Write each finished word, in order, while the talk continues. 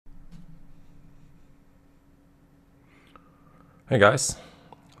Hey guys,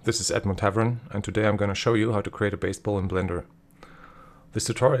 this is Edmund Havran, and today I'm going to show you how to create a baseball in Blender. This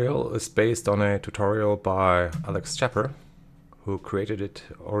tutorial is based on a tutorial by Alex Chapper, who created it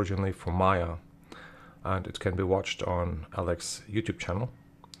originally for Maya, and it can be watched on Alex's YouTube channel.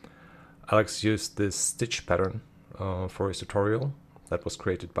 Alex used this stitch pattern for his tutorial that was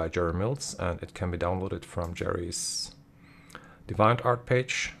created by Jerry Mills, and it can be downloaded from Jerry's DeviantArt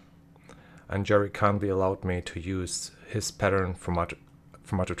page. And Jerry kindly allowed me to use his pattern for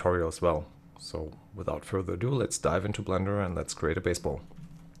my tutorial as well. So without further ado, let's dive into Blender and let's create a baseball.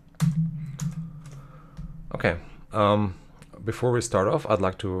 Okay, before we start off, I'd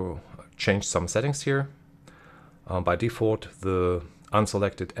like to change some settings here. By default, the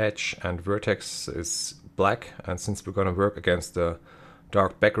unselected edge and vertex is black, and since we're going to work against the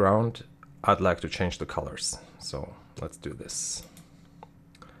dark background, I'd like to change the colors. So let's do this.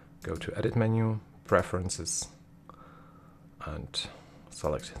 Go to Edit menu, Preferences, and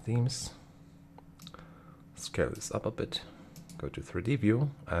select Themes. Scale this up a bit. Go to 3D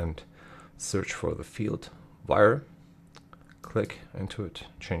View and search for the field Wire. Click into it,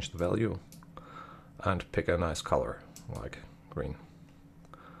 change the value, and pick a nice color, like green.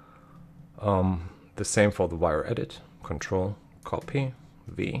 The same for the Wire Edit. Control, Copy,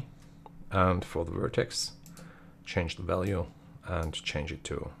 V, and for the vertex, change the value and change it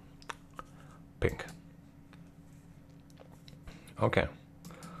to pink. Okay,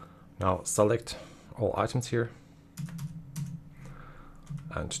 now select all items here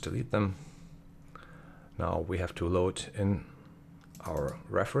and delete them. Now we have to load in our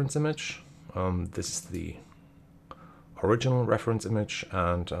reference image. This is the original reference image,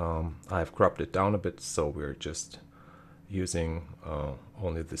 and I've cropped it down a bit, so we're just using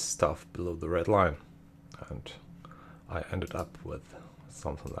only this stuff below the red line, and I ended up with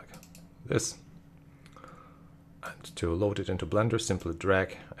something like this. And to load it into Blender, simply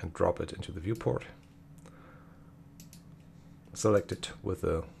drag and drop it into the viewport. Select it with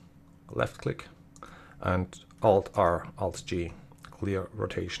a left click and Alt-R, Alt-G, clear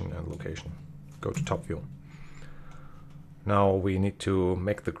rotation and location. Go to top view. Now we need to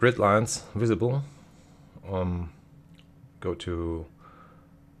make the grid lines visible. Go to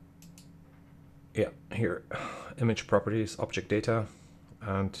here, image properties, object data,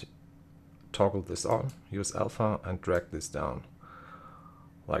 and toggle this on, use alpha, and drag this down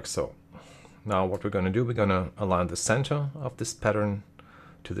like so. Now what we're going to do, we're going to align the center of this pattern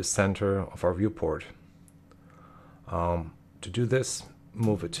to the center of our viewport. To do this,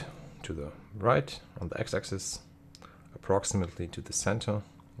 move it to the right on the x-axis, approximately to the center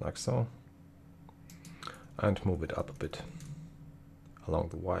like so, and move it up a bit along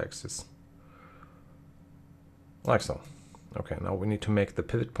the y-axis like so. Okay, now we need to make the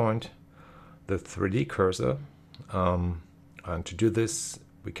pivot point the 3D cursor, and to do this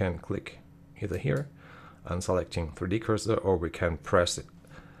we can click either here and selecting 3D cursor, or we can press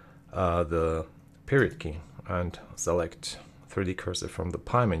the period key and select 3D cursor from the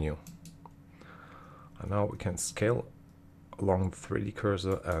pie menu. And now we can scale along the 3D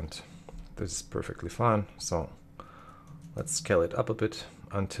cursor, and this is perfectly fine. So let's scale it up a bit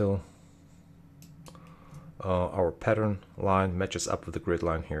until our pattern line matches up with the grid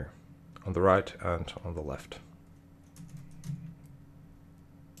line here on the right and on the left.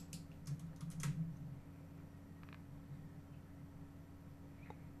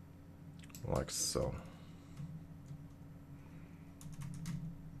 Like so.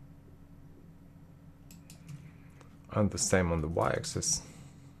 And the same on the y-axis.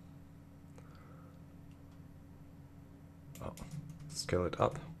 Scale it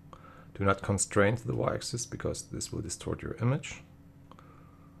up. Do not constrain the y-axis because this will distort your image.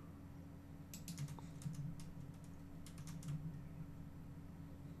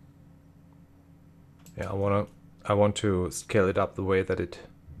 Yeah, I want to scale it up the way that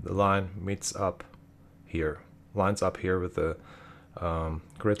the line meets up here, lines up here with the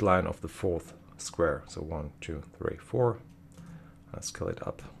grid line of the fourth square. So 1, 2, 3, 4. I'll scale it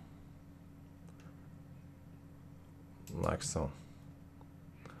up like so.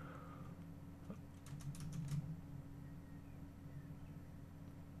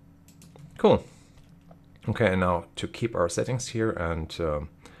 Cool. Okay, now to keep our settings here and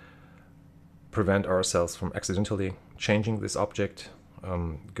prevent ourselves from accidentally changing this object,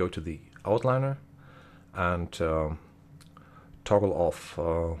 go to the outliner and toggle off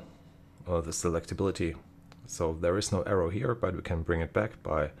the selectability. So there is no arrow here, but we can bring it back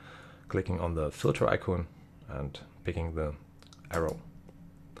by clicking on the filter icon and picking the arrow.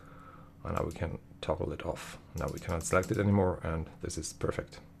 And now we can toggle it off. Now we cannot select it anymore, and this is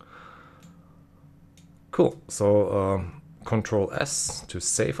perfect. Cool. So Control S to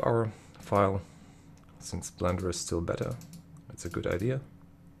save our file. Since Blender is still better, it's a good idea.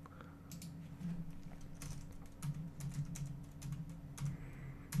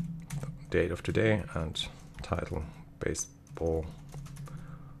 Date of today and title baseball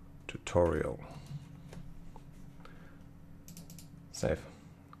tutorial. Save.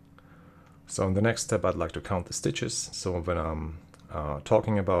 So in the next step I'd like to count the stitches, so when I'm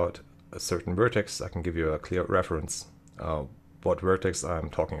talking about a certain vertex I can give you a clear reference what vertex I'm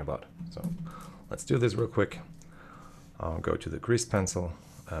talking about. So let's do this real quick. Go to the grease pencil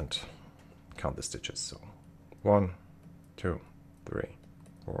and count the stitches. So 1, 2, 3,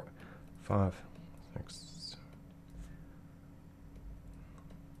 4, 5, 6,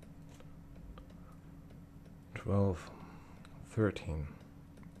 12, 13,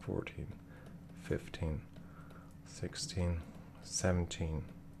 14, 15, 16, 17,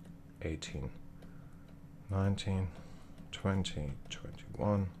 18, 19, 20,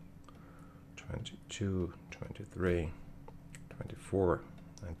 21, 22, 23, 24,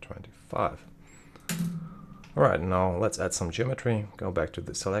 and 25. Alright, now let's add some geometry. Go back to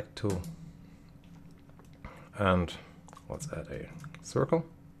the select tool and let's add a circle.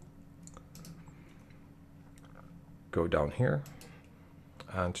 Go down here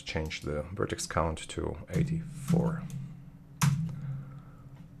and change the vertex count to 84.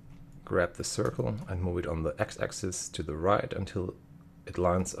 Grab the circle and move it on the x-axis to the right until it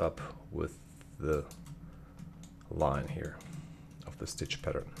lines up with the line here of the stitch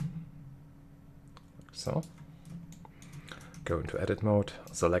pattern. Like so. Go into edit mode,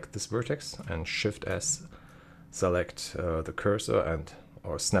 select this vertex and Shift S, select the cursor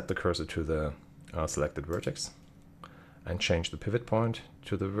or snap the cursor to the selected vertex and change the pivot point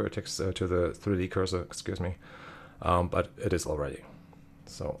to the vertex, to the 3D cursor, excuse me, but it is already.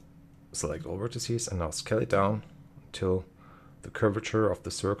 So select all vertices and now scale it down until the curvature of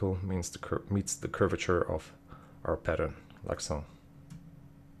the circle meets the curvature of our pattern, like so.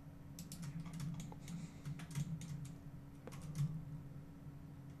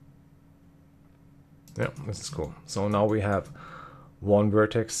 Yeah, this is cool. So now we have one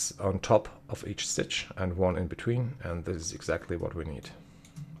vertex on top of each stitch and one in between, and this is exactly what we need.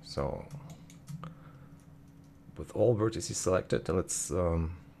 So with all vertices selected, let's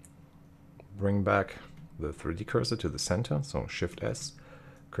bring back the 3D cursor to the center, so Shift S,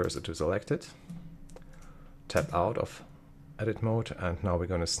 cursor to selected, tap out of edit mode, and now we're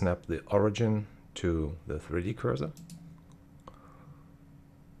going to snap the origin to the 3D cursor,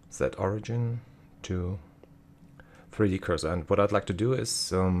 set origin to 3D cursor. And what I'd like to do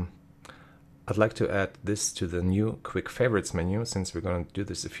is I'd like to add this to the new quick favorites menu, since we're going to do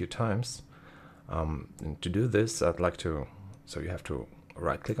this a few times. And to do this I'd like to, so you have to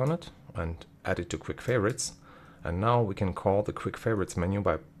right click on it and add it to quick favorites, and now we can call the quick favorites menu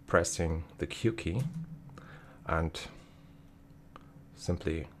by pressing the Q key and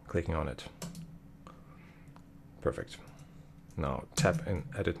simply clicking on it. Perfect. Now tap in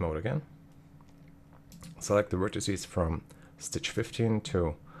edit mode again. Select the vertices from stitch 15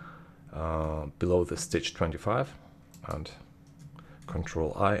 to below the stitch 25 and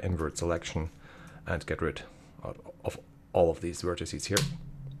Control I, invert selection, and get rid of all of these vertices here.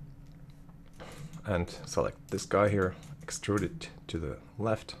 And select this guy here, extrude it to the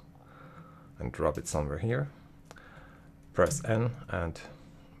left and drop it somewhere here. Press N and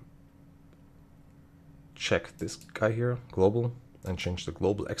check this guy here, global, and change the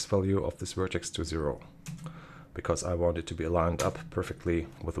global X value of this vertex to 0, because I want it to be aligned up perfectly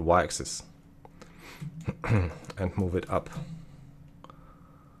with the Y-axis. And move it up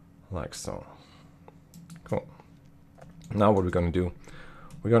like so. Cool. Now what we're going to do,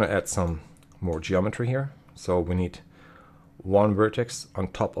 we're going to add some more geometry here. So we need one vertex on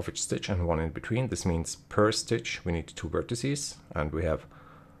top of each stitch and one in between. This means per stitch we need 2 vertices, and we have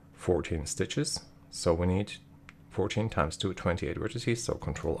 14 stitches. So we need 14 times 2, 28 vertices. So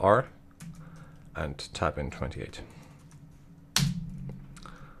Control R and type in 28.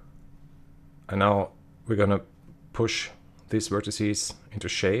 And now we're going to push these vertices into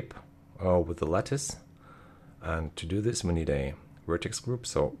shape with the lattice. And to do this we need a vertex group.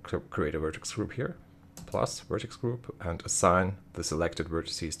 So create a vertex group here, plus vertex group, and assign the selected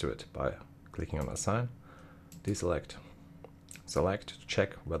vertices to it by clicking on assign, deselect, select,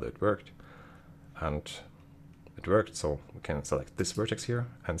 check whether it worked. And it worked, so we can select this vertex here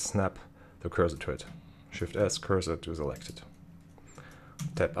and snap the cursor to it. Shift S, cursor to select it.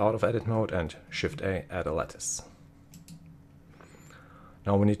 Tap out of edit mode and Shift A, add a lattice.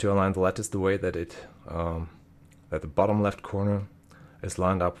 Now we need to align the lattice the way that that the bottom left corner is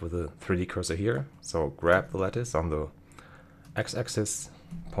lined up with the 3D cursor here. So grab the lattice on the x-axis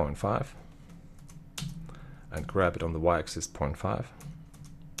 0.5 and grab it on the y-axis 0.5.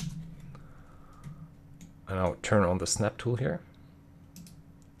 And now turn on the snap tool here.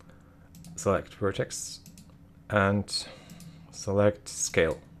 Select vertex and select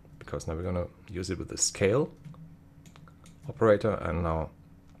scale, because now we're going to use it with the scale operator, and now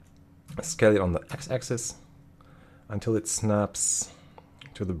scale it on the x-axis until it snaps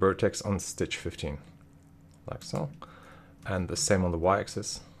to the vertex on stitch 15, like so. And the same on the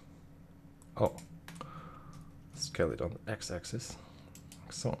y-axis. Oh, scale it on the x-axis,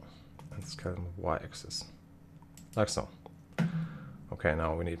 like so, and scale it on the y-axis, like so. Okay,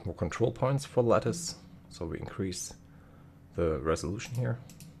 now we need more control points for the lattice, so we increase the resolution here,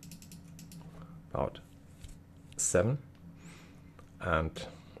 about 7. And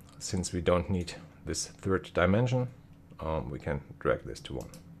since we don't need this third dimension, we can drag this to 1.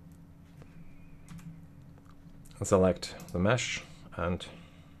 Select the mesh and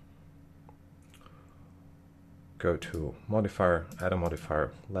go to modifier, add a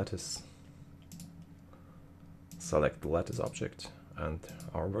modifier, lattice, select the lattice object and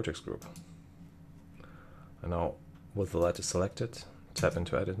our vertex group. And now with the lattice selected, tap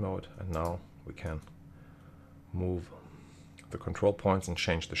into edit mode, and now we can move the control points and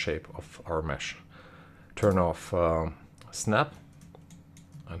change the shape of our mesh. Turn off snap,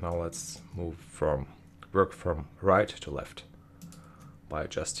 and now let's work from right to left by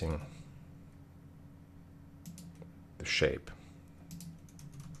adjusting the shape.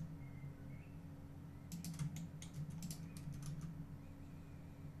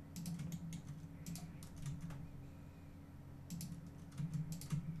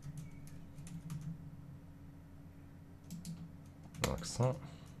 Like so.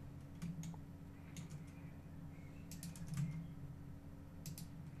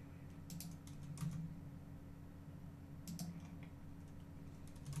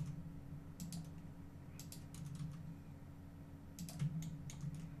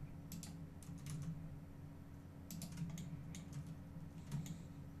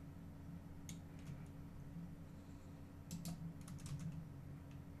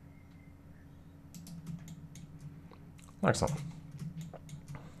 Like so.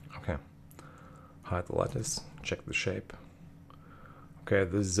 Okay. Hide the lattice, check the shape. Okay,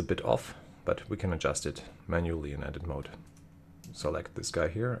 this is a bit off, but we can adjust it manually in edit mode. Select this guy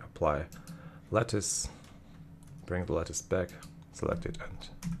here, apply lattice, bring the lattice back, select it and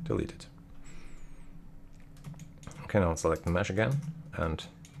delete it. Okay, now select the mesh again and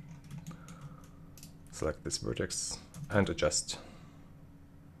select this vertex and adjust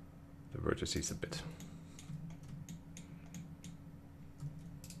the vertices a bit.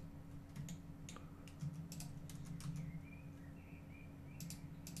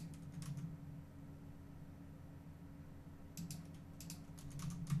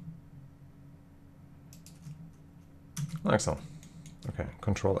 Like so. Okay,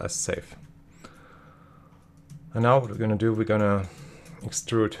 Control S, save. And now what we're going to do, we're going to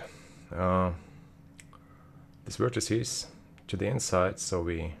extrude these vertices to the inside, so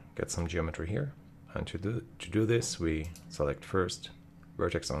we get some geometry here. And to do this, we select first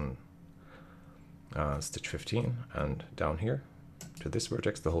vertex on stitch 15 and down here to this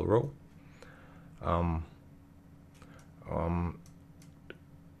vertex, the whole row.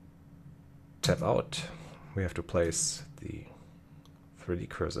 Tap out. We have to place the 3D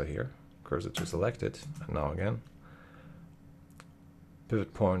cursor here, cursor to selected, and now again.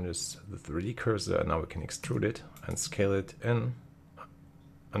 Pivot point is the 3D cursor, and now we can extrude it and scale it in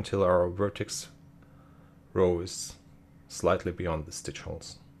until our vertex row is slightly beyond the stitch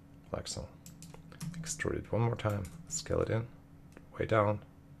holes, like so. Extrude it one more time, scale it in, way down,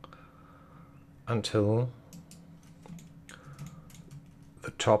 until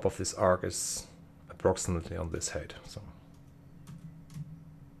the top of this arc is approximately on this height. So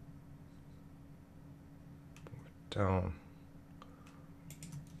down,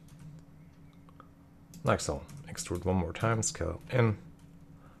 like so. Extrude one more time, scale in,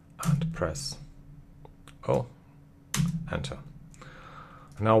 and press O, enter.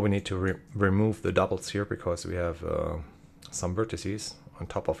 Now we need to remove the doubles here, because we have some vertices on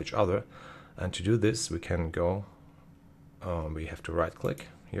top of each other, and to do this we can go, we have to right click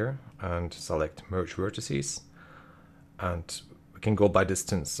here and select merge vertices, and we can go by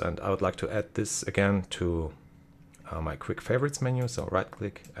distance, and I would like to add this again to my quick favorites menu. So right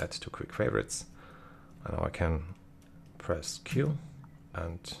click, add to quick favorites, and now I can press Q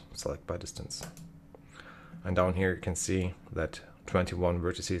and select by distance, and down here you can see that 21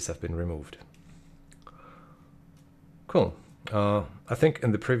 vertices have been removed. Cool. I think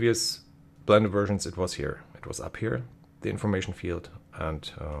in the previous Blender versions it was here, it was up here, the information field,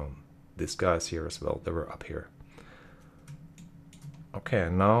 and these guys here as well, they were up here. Okay,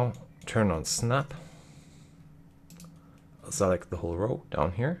 now turn on snap, select the whole row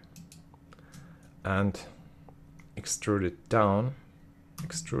down here, and extrude it down,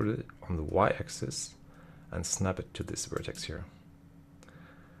 extrude it on the y-axis, and snap it to this vertex here.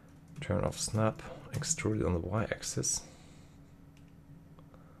 Turn off snap, extrude it on the y-axis,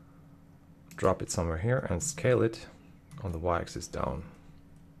 drop it somewhere here, and scale it on the y-axis down.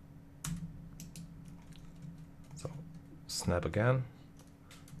 So snap again,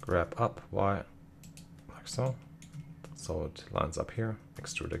 grab up y, like so. So it lines up here,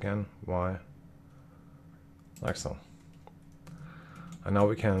 extrude again, y, like so. And now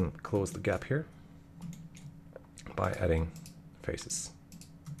we can close the gap here by adding faces.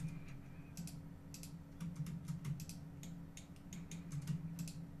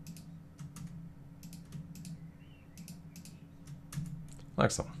 Like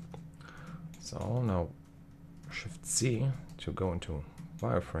so. So now Shift C to go into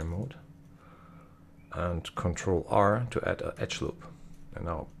wireframe mode, and Control R to add an edge loop. And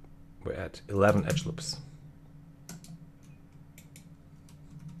now we add 11 edge loops.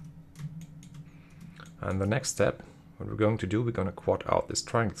 And the next step, what we're going to do, we're going to quad out these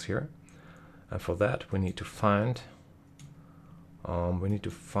triangles here. And for that, we need to find the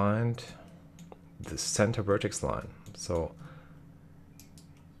center vertex line. So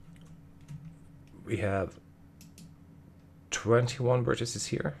we have 21 vertices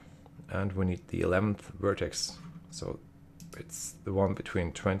here, and we need the 11th vertex. So it's the one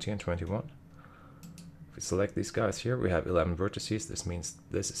between 20 and 21. If we select these guys here, we have 11 vertices. This means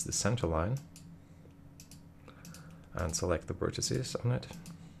this is the center line. And select the vertices on it.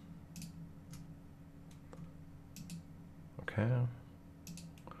 Okay.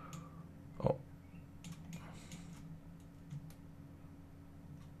 Oh.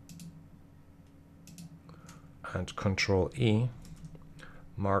 And Control E,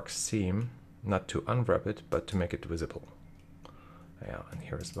 mark seam, not to unwrap it, but to make it visible. Yeah, and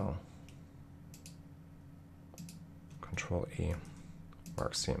here as well. Control E,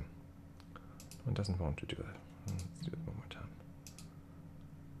 mark seam. It doesn't want to do that. Let's do it one more time.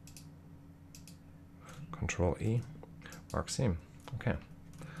 Control E, mark seam. Okay.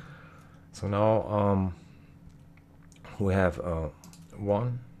 So now we have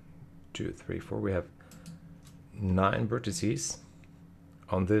 1, 2, 3, 4. We have 9 vertices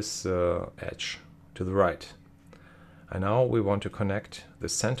on this edge to the right. And now we want to connect the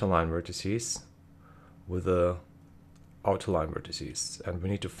center line vertices with the outer line vertices, and we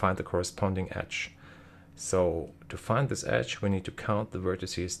need to find the corresponding edge. So to find this edge, we need to count the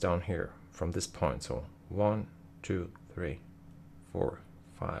vertices down here from this point. So 1, 2, 3, 4,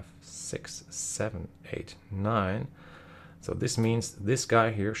 5, 6, 7, 8, 9. So this means this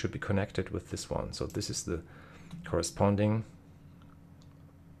guy here should be connected with this one. So this is the corresponding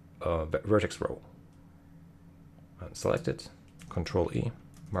vertex row. And select it, Control E,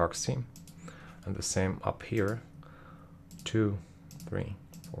 mark seam, and the same up here. 2, 3,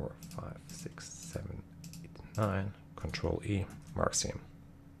 4, 5, 6, 7, 8, 9. Control E, mark seam.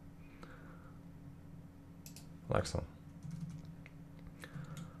 Like so.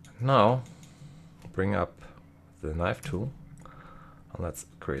 Now bring up the knife tool and let's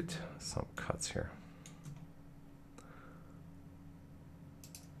create some cuts here.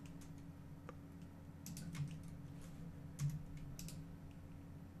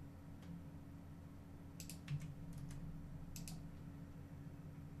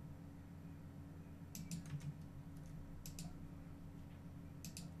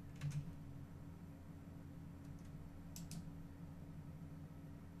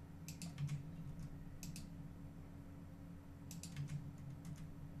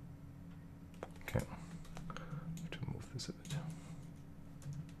 Okay, to move this a bit.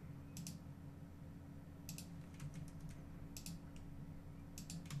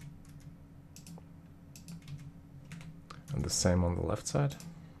 And the same on the left side.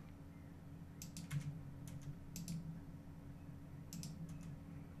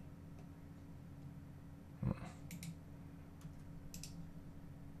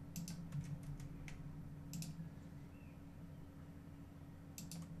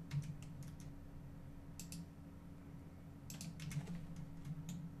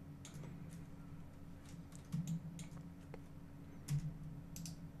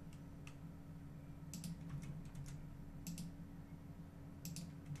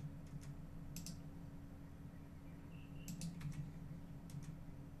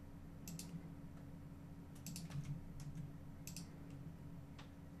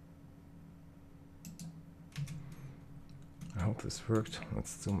 hope this worked.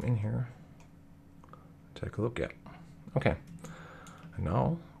 Let's zoom in here. Take a look. Yeah. Okay. And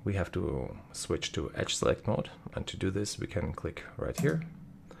now we have to switch to edge select mode. And to do this, we can click right here,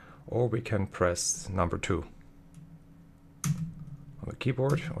 or we can press number 2 on the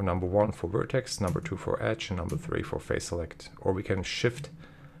keyboard, or number 1 for vertex, number 2 for edge, and number 3 for face select. Or we can shift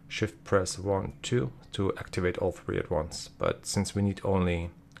press 1, 2 to activate all 3 at once. But since we need only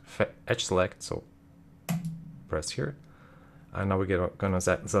edge select, so press here. And now we're gonna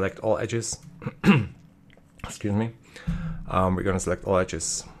select all edges. Excuse me. We're gonna select all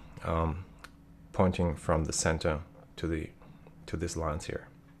edges pointing from the center to these lines here.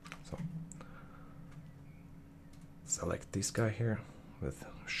 So select this guy here with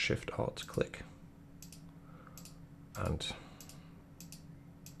Shift Alt click and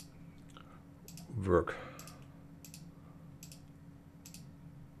work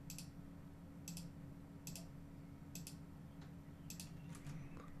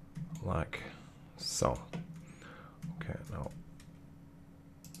like so. Okay, now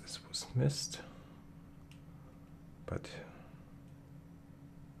this was missed, but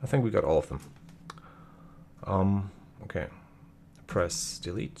I think we got all of them. Okay, press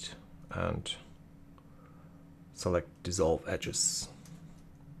delete and select dissolve edges.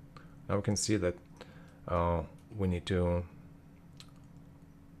 Now we can see that we need to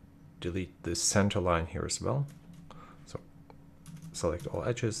delete this center line here as well. So select all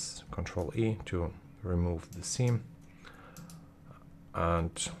edges, Control E to remove the seam,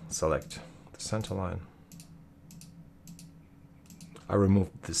 and select the center line. I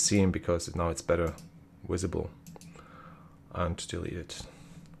removed the seam because now it's better visible, and delete it.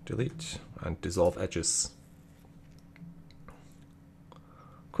 Delete and dissolve edges.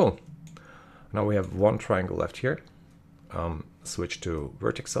 Cool. Now we have one triangle left here. Switch to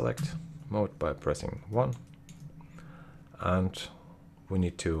vertex select mode by pressing 1, and we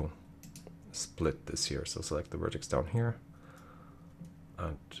need to split this here. So select the vertex down here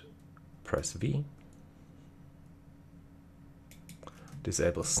and press V.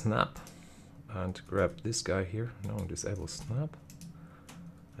 Disable snap and grab this guy here. No, disable snap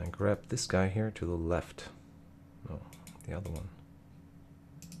and grab this guy here to the left. No, the other one.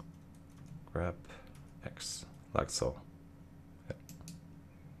 Grab X like so. Yeah.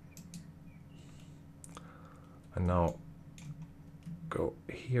 And now go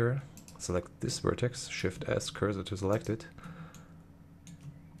here, select this vertex, Shift S, cursor to select it,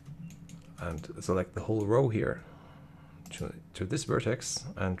 and select the whole row here to this vertex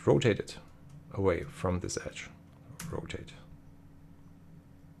and rotate it away from this edge. Rotate.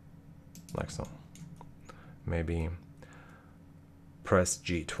 Like so. Maybe press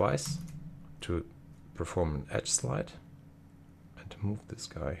G twice to perform an edge slide and move this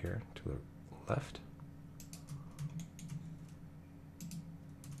guy here to the left.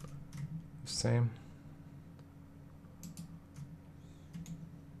 Same.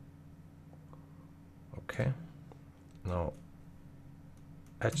 Okay. Now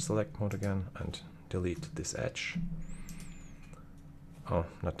edge select mode again and delete this edge. Oh,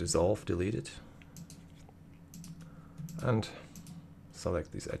 not dissolve, delete it. And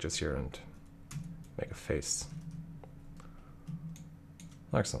select these edges here and make a face.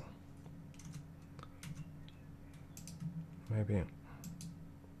 Like so. Maybe.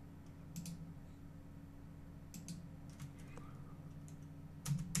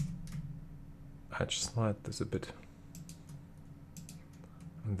 Edge slide this a bit.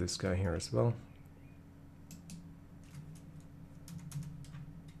 And this guy here as well.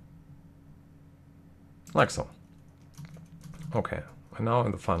 Like so. Okay, and now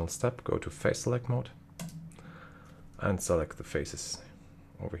in the final step, go to face select mode and select the faces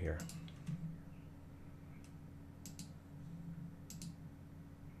over here.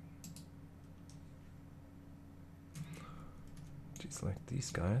 Deselect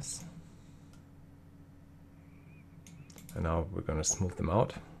these guys. And now we're going to smooth them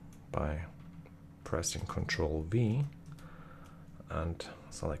out by pressing Ctrl V and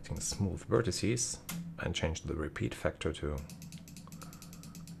selecting smooth vertices and change the repeat factor to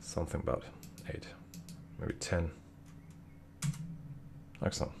something about 8, maybe 10.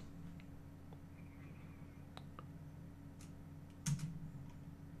 Like so.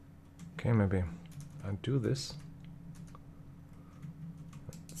 Okay, maybe undo this.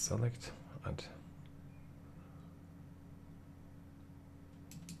 Select and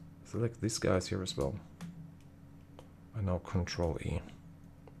select these guys here as well. And now Control E,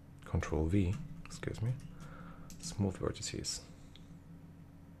 Control V, excuse me, smooth vertices.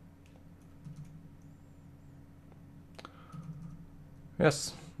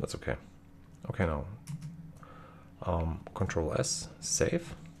 Yes, that's okay. Okay, now Control S,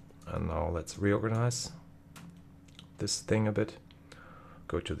 save. And now let's reorganize this thing a bit.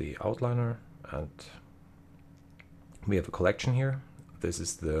 Go to the outliner, and we have a collection here. This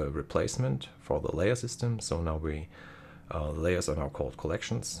is the replacement for the layer system. So now layers are now called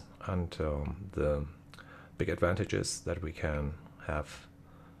collections, and the big advantage is that we can have,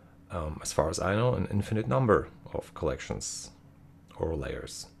 as far as I know, an infinite number of collections or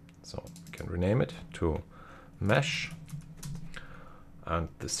layers. So we can rename it to mesh, and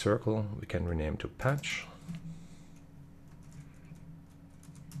the circle we can rename to patch,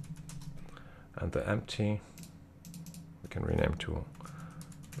 and the empty we can rename to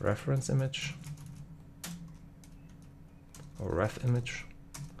reference image or ref image,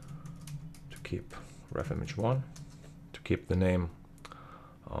 to keep ref image 1, to keep the name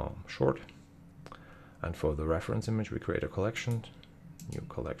short. And for the reference image we create a collection, new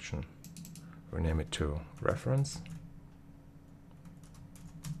collection, rename it to reference,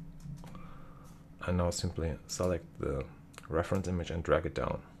 and now simply select the reference image and drag it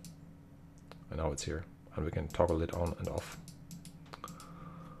down, and now it's here, and we can toggle it on and off.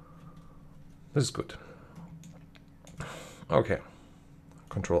 This is good. Okay,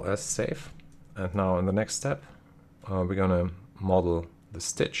 Control S, save. And now in the next step we're gonna model the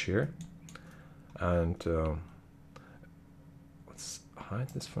stitch here, and let's hide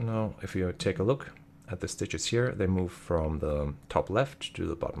this for now. If you take a look at the stitches here, they move from the top left to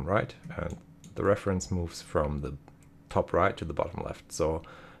the bottom right, and the reference moves from the top right to the bottom left, so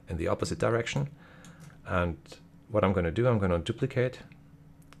in the opposite direction. And what I'm going to do, I'm going to duplicate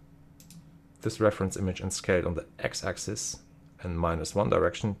this reference image and scale it on the x-axis in -1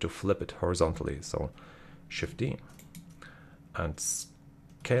 direction to flip it horizontally. So Shift D and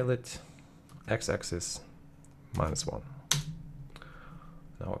scale it x-axis -1.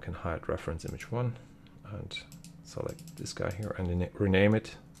 Now I can hide reference image 1 and select this guy here and rename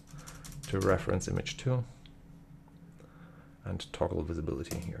it to reference image 2, and toggle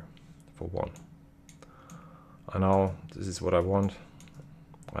visibility here for 1. And now this is what I want.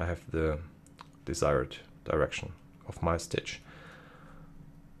 I have the desired direction of my stitch.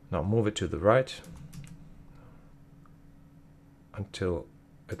 Now move it to the right until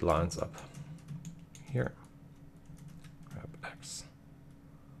it lines up here. Grab X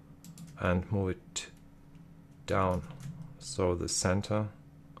and move it down so the center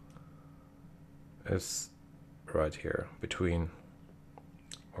is right here between,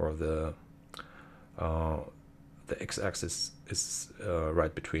 or the x-axis is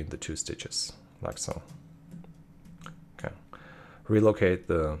right between the two stitches, like so. Okay, relocate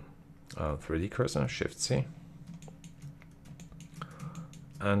the 3D cursor, Shift C,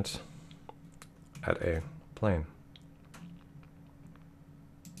 and add a plane.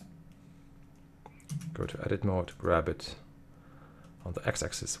 Go to edit mode, grab it on the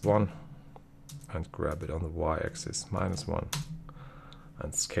x-axis 1 and grab it on the y-axis -1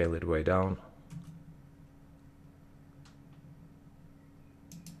 and scale it way down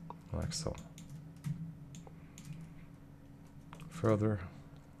like so. Further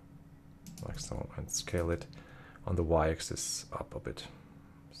like so, and scale it on the y-axis up a bit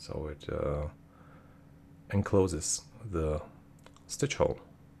so it encloses the stitch hole.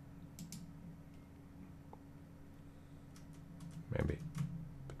 Maybe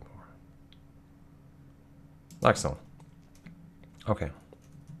a bit more. Like so. Okay.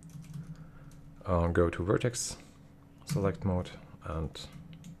 Go to vertex, select mode, and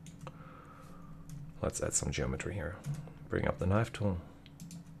let's add some geometry here. Bring up the knife tool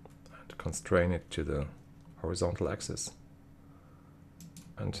and constrain it to the horizontal axis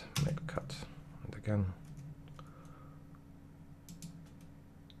and make a cut. And again.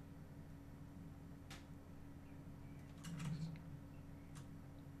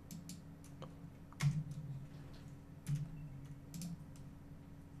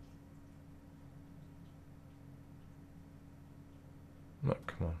 No,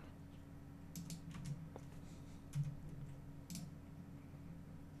 come on.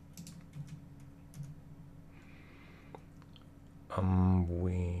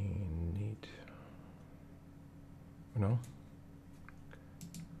 We need, no,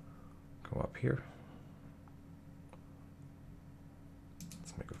 go up here.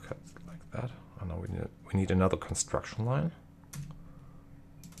 Let's make a cut like that. And now we need another construction line.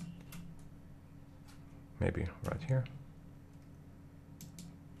 Maybe right here.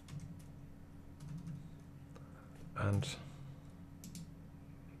 And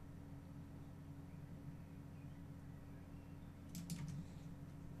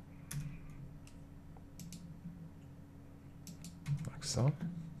like so.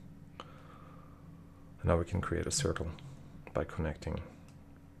 And now we can create a circle by connecting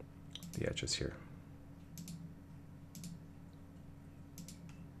the edges here.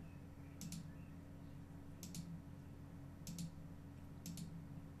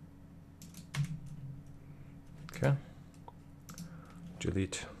 Okay,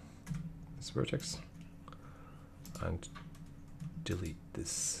 delete this vertex and delete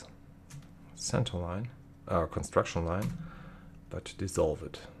this center line, construction line, but dissolve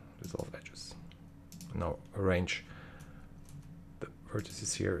it, dissolve edges. Now arrange the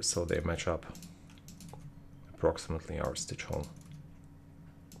vertices here so they match up approximately our stitch hole.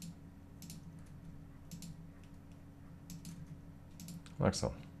 Like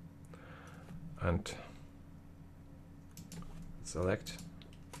so. And select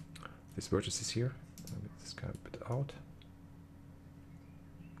these vertices here. Maybe this guy a bit out.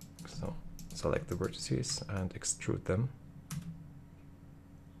 So select the vertices and extrude them.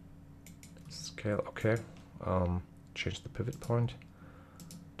 Scale, okay. Change the pivot point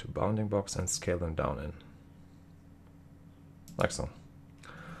to bounding box and scale them down in. Like so.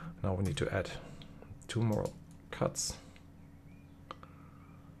 Now we need to add 2 more cuts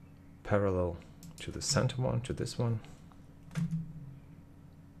parallel to the center one, to this one.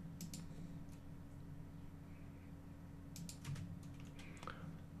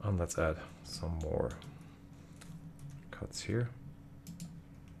 And let's add some more cuts here.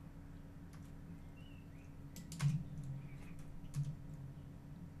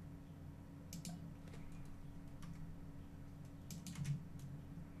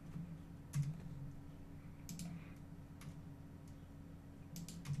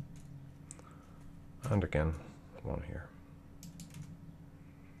 And again, one here.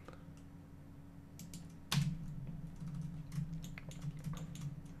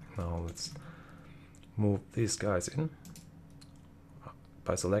 Now let's move these guys in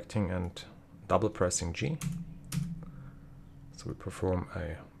by selecting and double pressing G. So we perform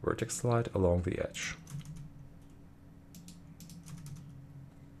a vertex slide along the edge.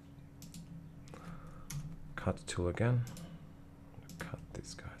 Cut tool again. Cut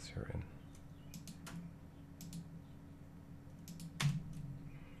these guys here in.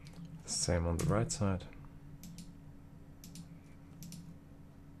 Same on the right side.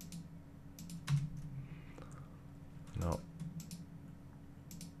 Now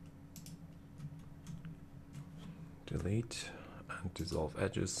delete and dissolve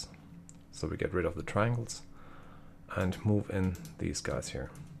edges so we get rid of the triangles and move in these guys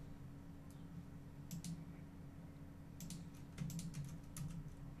here.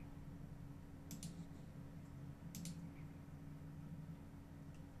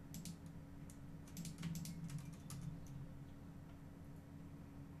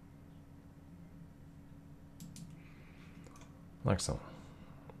 Like so.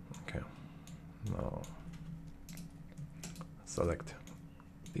 Okay. Now select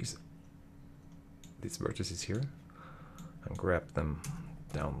these vertices here and grab them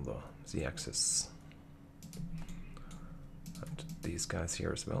down the z-axis. And these guys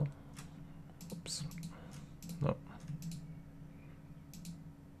here as well. Oops. No.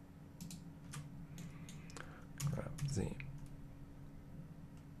 Grab Z.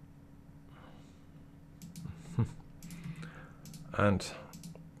 And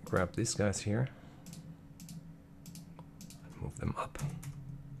grab these guys here and move them up.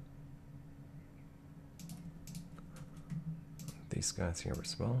 These guys here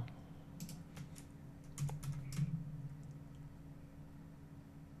as well.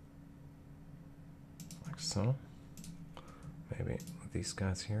 Like so. Maybe these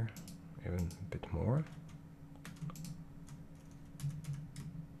guys here even a bit more.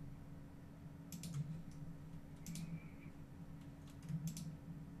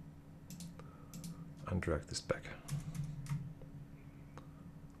 And drag this back,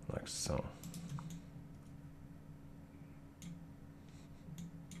 like so.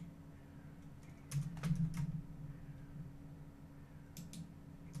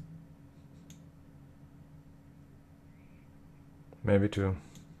 Maybe to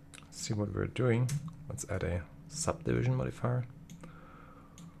see what we're doing, let's add a subdivision modifier.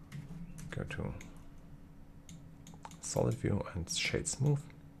 Go to solid view and shade smooth.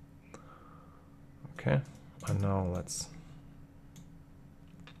 Okay, and now let's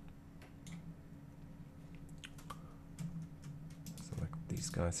select these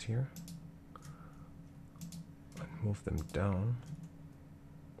guys here and move them down.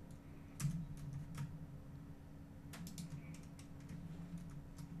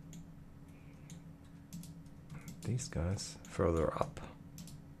 These guys further up.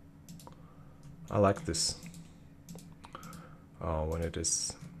 I like this when it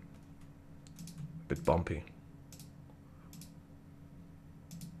is bit bumpy.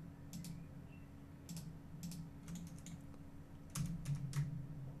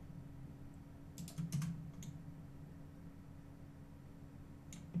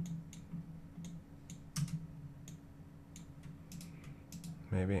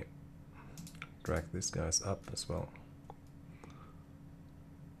 Maybe drag these guys up as well.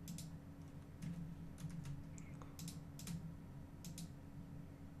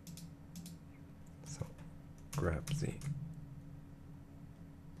 So grab Z.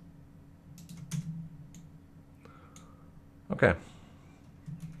 Okay.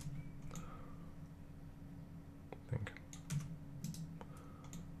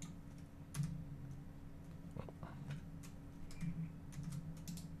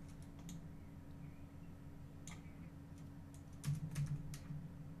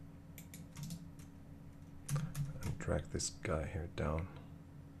 Drag this guy here down.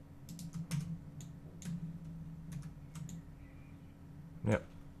 Yeah.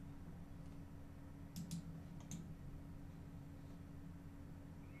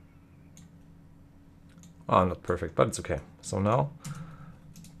 Oh, not perfect, but it's okay. So now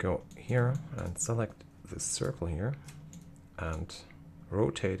go here and select this circle here and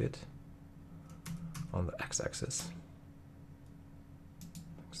rotate it on the x-axis.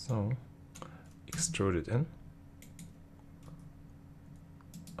 So extrude it in.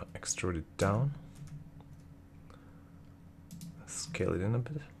 Extrude it down, scale it in a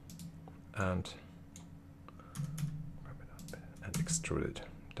bit, and extrude it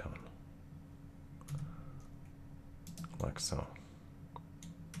down, like so.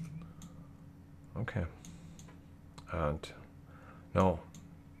 Okay, and now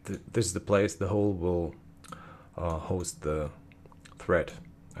this is the place the hole will host the thread,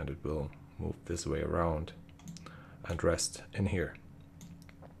 and it will move this way around and rest in here.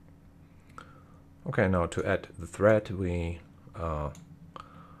 Okay, now to add the thread, we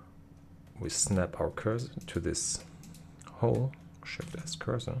snap our cursor to this hole, Shift S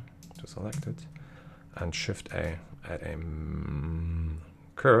cursor to select it, and Shift A, add a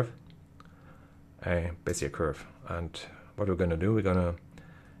curve, a Bezier curve. And what we're going to do, we're going to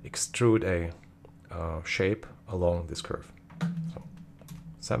extrude a shape along this curve. So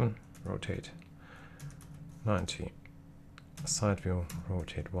 7, rotate 90, side view,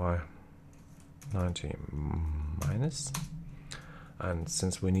 rotate Y 90 minus, and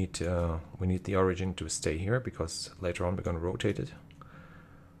since we need the origin to stay here because later on we're going to rotate it,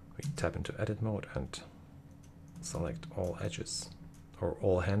 we tap into edit mode and select all edges or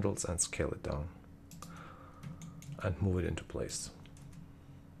all handles and scale it down and move it into place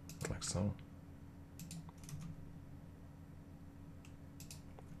like so.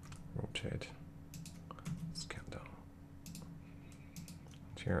 Rotate, scale down.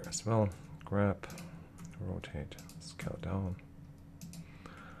 And here as well. Grab, rotate, scale down,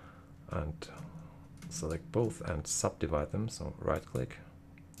 and select both and subdivide them. So right click,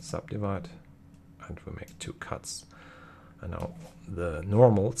 subdivide, and we make 2 cuts. And now the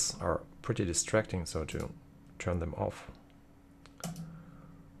normals are pretty distracting, so to turn them off,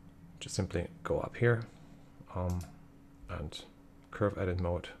 just simply go up here and curve edit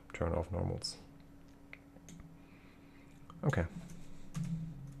mode, turn off normals. Okay.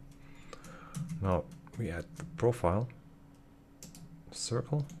 Now we add the profile,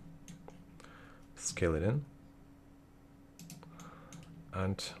 circle, scale it in,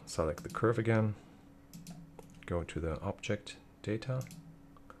 and select the curve again, go to the object data,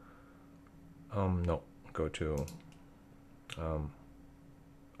 no, go to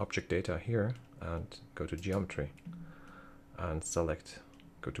object data here and go to geometry and select,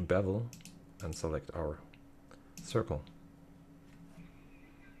 go to bevel and select our circle.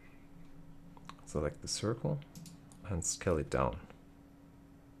 Select the circle and scale it down.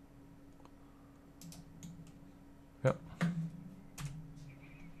 Yep.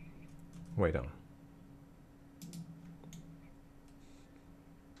 Way down.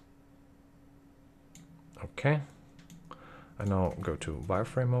 Okay. And now go to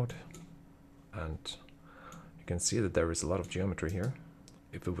wireframe mode, and you can see that there is a lot of geometry here.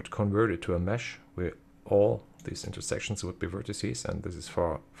 If we would convert it to a mesh, all these intersections would be vertices, and this is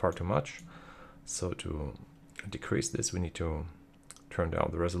far too much. So to decrease this, we need to turn down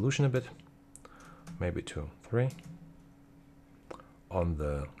the resolution a bit, maybe to 3 on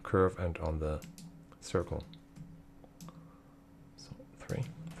the curve and on the circle. So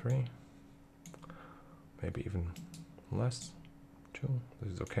 3, maybe even less, 2.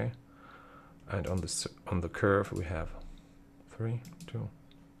 This is okay. And on the curve we have 3, 2,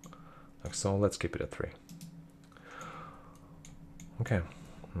 like so. Let's keep it at 3. Okay.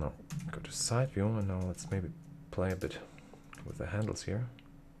 Now go to side view, and now let's maybe play a bit with the handles here.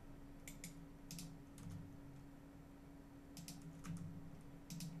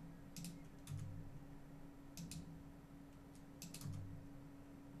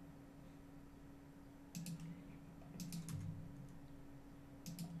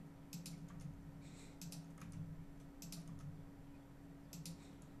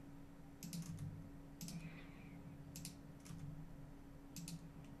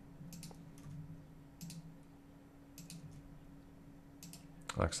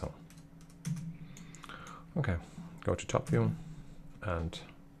 Like so. Okay, go to top view and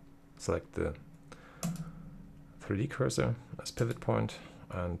select the 3D cursor as pivot point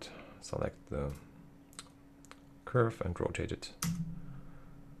and select the curve and rotate it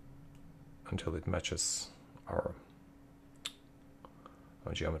until it matches our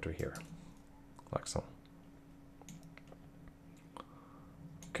geometry here, like so.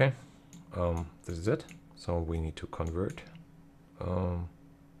 Okay, this is it. So we need to convert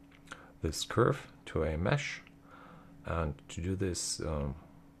this curve to a mesh, and to do this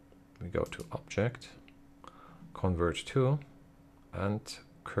we go to Object, Convert to, and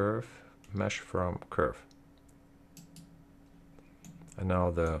Curve, Mesh from Curve. And now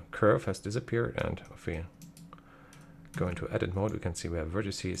the curve has disappeared, and if we go into edit mode, we can see we have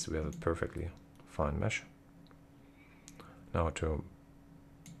vertices, we have a perfectly fine mesh. Now to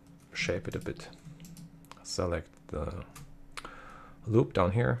shape it a bit, select the loop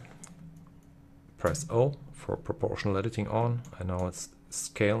down here, press O for proportional editing on, and now let's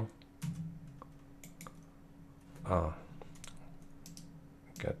scale.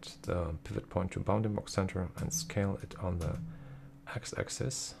 Get the pivot point to bounding box center and scale it on the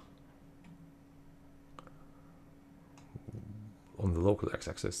x-axis, on the local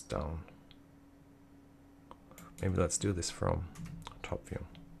x-axis down. Maybe let's do this from top view,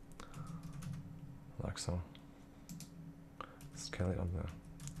 like so. Scale it on the,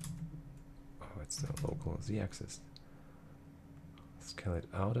 oh, it's the local z-axis. Scale it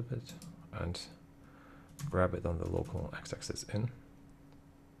out a bit and grab it on the local x-axis in.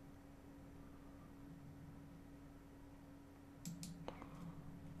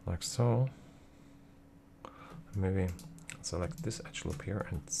 Like so. Maybe select this edge loop here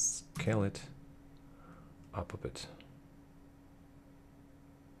and scale it up a bit.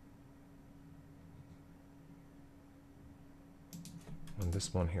 And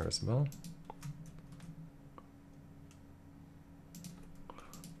this one here as well.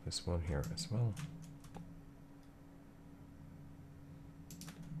 This one here as well.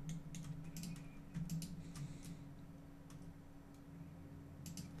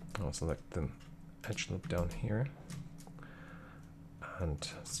 I'll select the edge loop down here and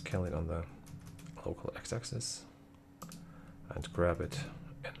scale it on the local x-axis and grab it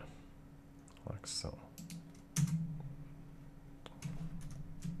in, like so.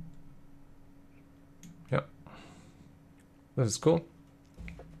 Yeah, this is cool.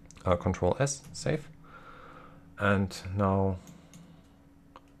 Control S, save. And now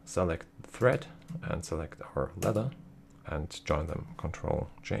select thread and select our leather and join them. Control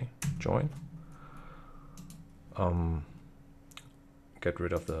J, join. Get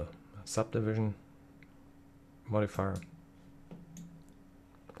rid of the subdivision modifier,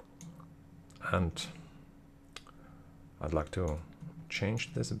 and I'd like to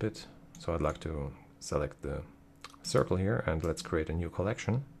change this a bit. So I'd like to select the circle here and let's create a new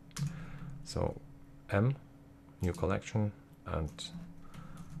collection. So M, new collection, and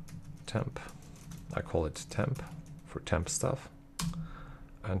temp. I call it temp for temp stuff,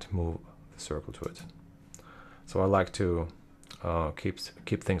 and move the circle to it. So I like to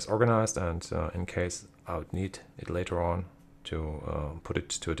keep things organized, and in case I would need it later on to put it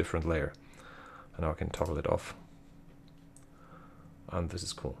to a different layer, and now I can toggle it off, and this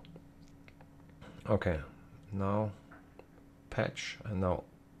is cool. Okay, now patch, and now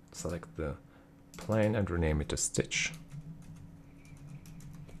select the plane and rename it to stitch,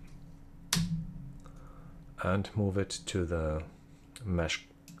 and move it to the mesh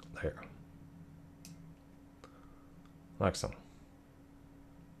layer, like so.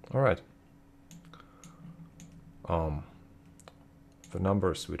 All right. The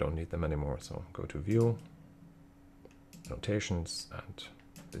numbers, we don't need them anymore, so go to View, Notations, and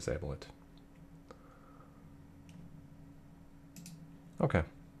disable it. Okay.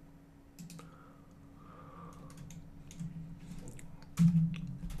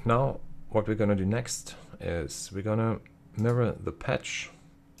 Now, what we're gonna do next is we're gonna mirror the patch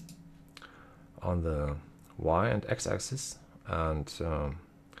on the Y and X axis, and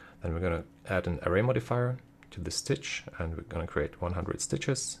then we're gonna add an array modifier to the stitch, and we're going to create 100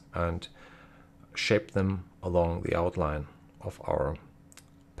 stitches and shape them along the outline of our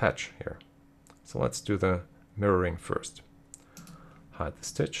patch here. So let's do the mirroring first. Hide the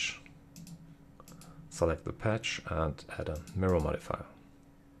stitch, select the patch, and add a mirror modifier.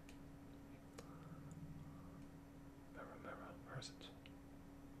 Where is it?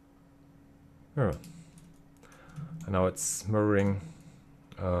 Mirror. And now it's mirroring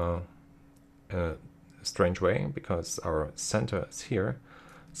in a strange way because our center is here.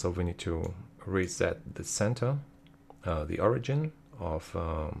 So we need to reset the center, the origin of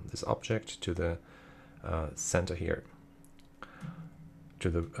this object to the center here, to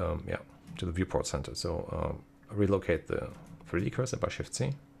the viewport center. So relocate the 3D cursor by Shift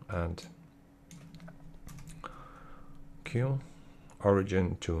C and Q,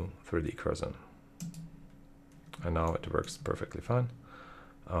 origin to 3D cursor. And now it works perfectly fine.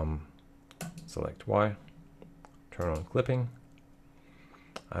 Select Y, turn on clipping,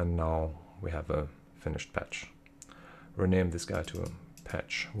 and now we have a finished patch. Rename this guy to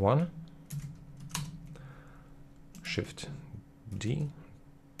patch 1. Shift D,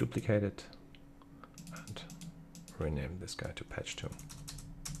 duplicate it, and rename this guy to patch 2.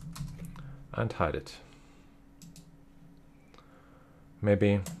 And hide it.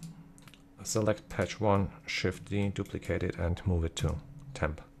 Maybe select patch 1, Shift D, duplicate it, and move it to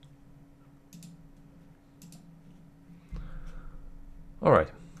temp. Alright,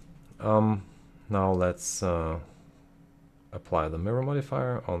 now let's apply the mirror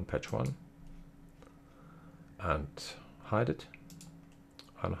modifier on patch 1 and hide it,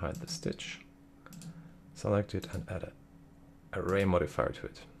 unhide the stitch, select it, and add an array modifier to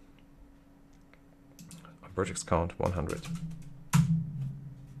it. A vertex count 100.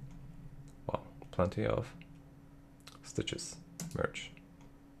 Wow, plenty of stitches. Merge.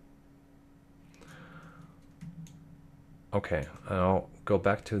 Okay, I'll go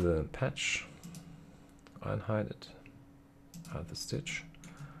back to the patch, unhide it, add the stitch,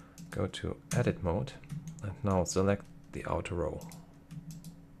 go to edit mode, and now select the outer row.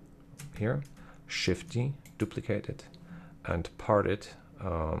 Here, Shift D, duplicate it, and part it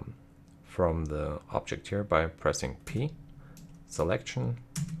from the object here by pressing P, selection,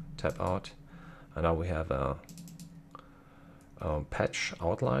 tab out, and now we have a patch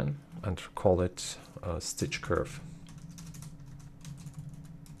outline and call it stitch curve.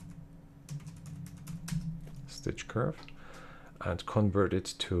 Stitch curve, and convert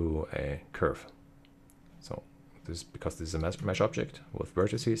it to a curve. So this, because this is a mesh object with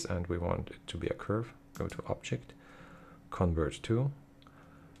vertices and we want it to be a curve, go to object, convert to,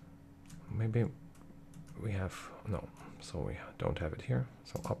 maybe we have, no, so we don't have it here.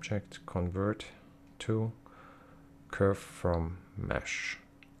 So object, convert to curve from mesh.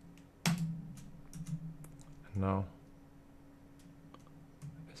 And now,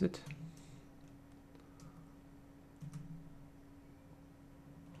 is it?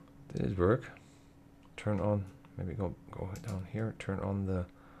 Did it work? Turn on, maybe go down here, turn on the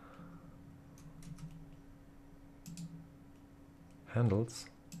handles.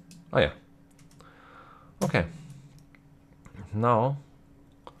 Oh yeah. Okay. Now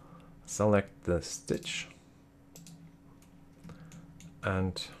select the stitch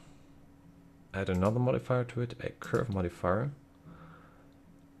and add another modifier to it, a curve modifier.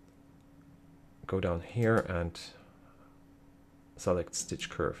 Go down here and select stitch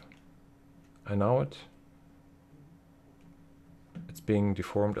curve. And now it's being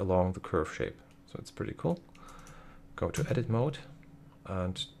deformed along the curve shape. So it's pretty cool. Go to edit mode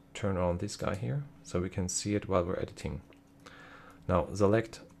and turn on this guy here so we can see it while we're editing. Now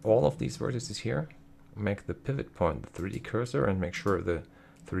select all of these vertices here, make the pivot point the 3D cursor, and make sure the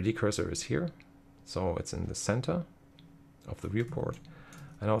 3D cursor is here. So it's in the center of the viewport.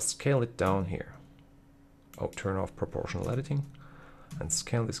 And I'll scale it down here. Oh, turn off proportional editing and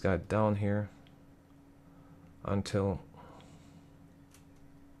scale this guy down here until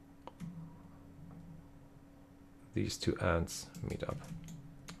these two ends meet up.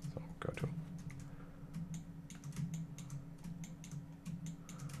 So go to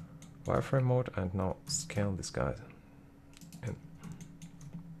wireframe mode and now scale this guy in,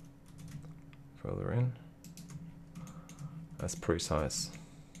 further in, as precisely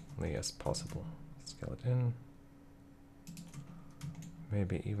as possible. Scale it in,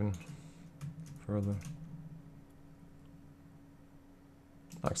 maybe even further,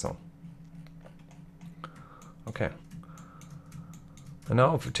 like so. Okay. And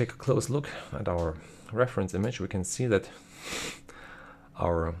now if we take a close look at our reference image, we can see that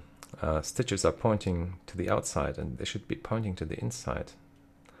our stitches are pointing to the outside and they should be pointing to the inside.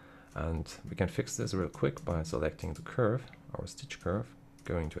 And we can fix this real quick by selecting the curve, our stitch curve,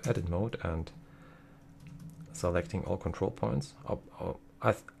 going to edit mode and selecting all control points.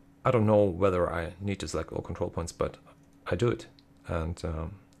 I don't know whether I need to select all control points, but I do it. And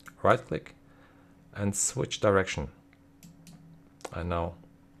right click and switch direction. And now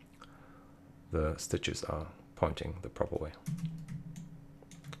the stitches are pointing the proper way.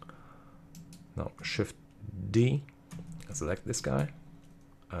 Now Shift D, select this guy,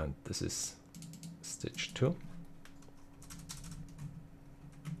 and this is stitch 2.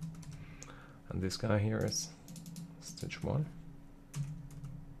 And this guy here is stitch 1.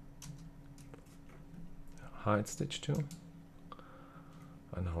 Hide stitch 2.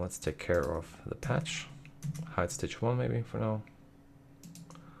 And now let's take care of the patch. Hide stitch 1 maybe for now.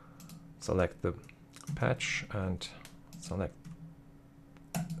 Select the patch and select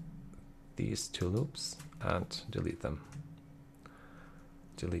these 2 loops and delete them.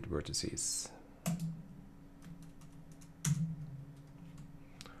 Delete vertices.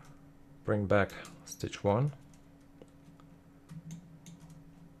 Bring back stitch 1.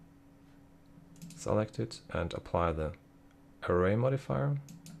 Select it and apply the array modifier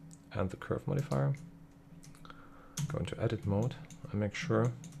and the curve modifier. Go into edit mode and make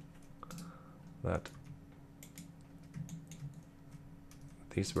sure that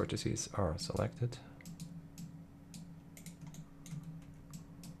these vertices are selected.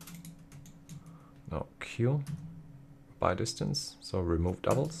 Now Q by distance, so remove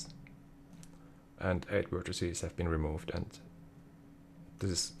doubles, and 8 vertices have been removed, and this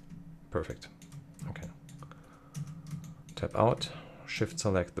is perfect. Okay. Tap out, Shift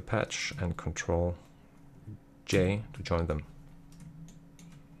select the patch and Control J to join them.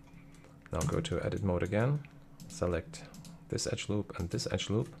 Now go to edit mode again, select this edge loop and this edge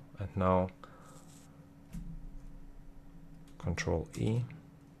loop, and now Control E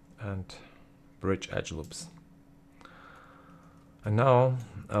and bridge edge loops. And now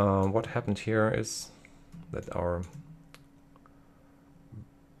what happened here is that our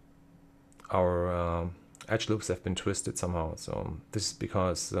edge loops have been twisted somehow. So this is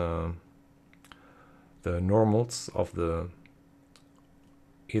because the normals of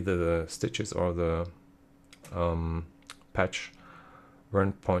either the stitches or the patch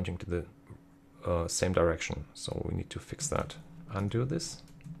weren't pointing to the same direction. So we need to fix that. Undo this.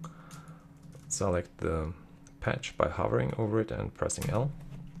 Select the patch by hovering over it and pressing L.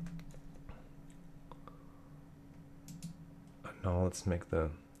 And now let's make the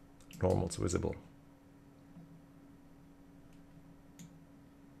normals visible.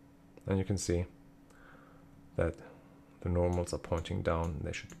 And you can see that the normals are pointing down,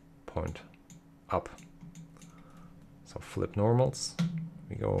 they should point up. So flip normals,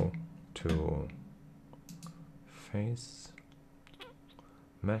 we go to face,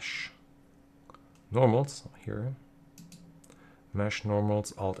 mesh, normals here, mesh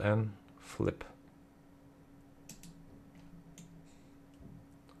normals, Alt N, flip.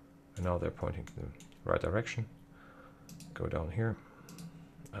 And now they're pointing to the right direction. Go down here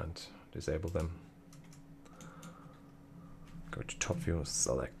and disable them. Go to top view,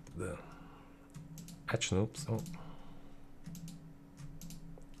 select the edge loops. Oh.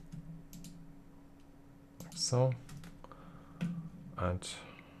 Like so. And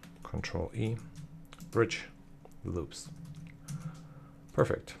Control E, bridge the loops.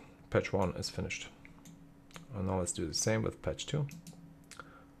 Perfect. Patch 1 is finished. And now let's do the same with patch 2.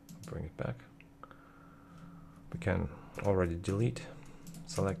 Bring it back. We can already delete,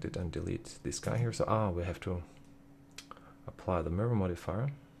 select it and delete this guy here. So we have to apply the mirror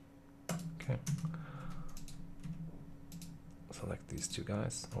modifier. Okay. Select these 2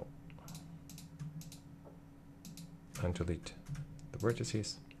 guys. Oh. And delete the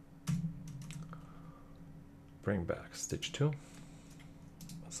vertices. Bring back stitch 2.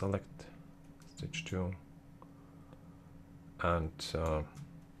 Select stitch 2. And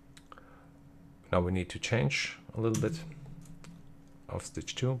now we need to change a little bit of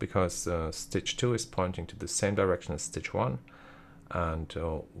stitch 2 because stitch 2 is pointing to the same direction as stitch 1, and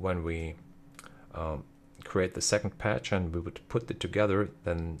when we create the second patch and we would put it together,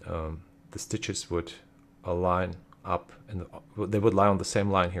 then the stitches would align up and they would lie on the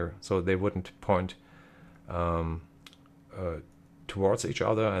same line here, so they wouldn't point towards each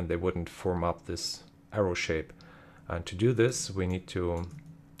other and they wouldn't form up this arrow shape. And to do this we need to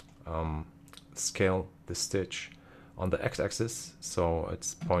scale the stitch on the x-axis so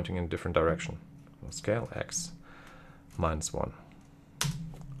it's pointing in a different direction. So scale x -1,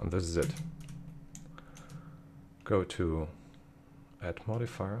 and this is it. Go to add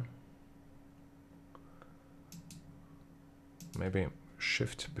modifier, maybe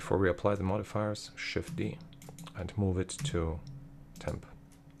Shift, before we apply the modifiers, Shift D and move it to temp.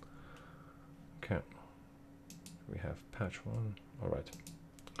 Okay, we have patch 1, all right.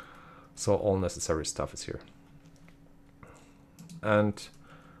 So all necessary stuff is here. And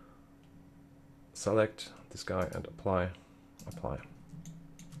select this guy and apply.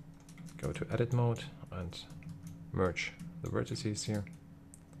 Go to edit mode and merge the vertices here.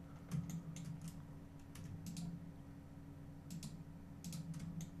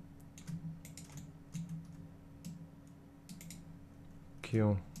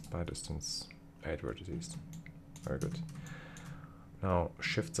 Q by distance 8 vertices. Very good. Now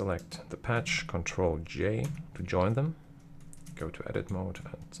shift select the patch, Control J to join them. Go to edit mode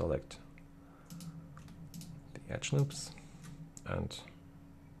and select the edge loops and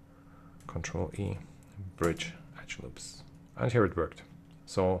Control E, bridge edge loops. And here it worked.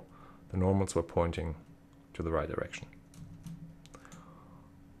 So the normals were pointing to the right direction.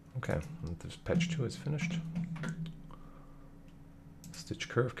 Okay, and this patch 2 is finished. Stitch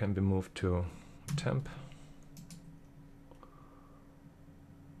curve can be moved to temp.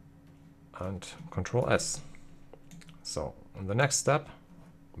 And Control S. So in the next step,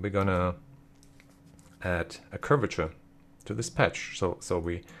 we're gonna add a curvature to this patch. So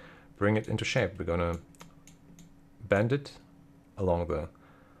we bring it into shape. We're gonna bend it along the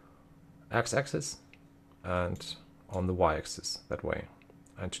x-axis and on the y-axis that way.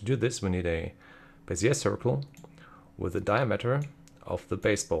 And to do this, we need a Bezier circle with the diameter of the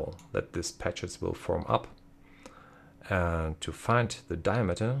baseball that these patches will form up. And to find the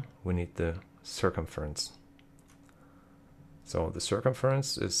diameter, we need the circumference. So the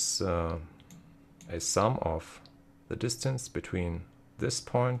circumference is a sum of the distance between this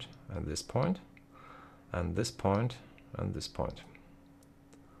point and this point, and this point and this point.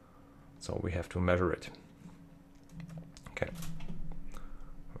 So we have to measure it. Okay.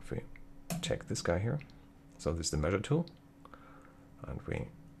 If we take this guy here, so this is the measure tool, and we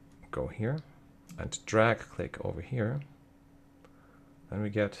go here and drag click over here, then we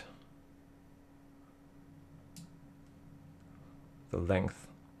get the length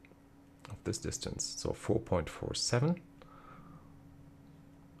of this distance, so 4.47,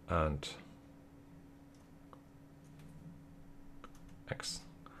 and x,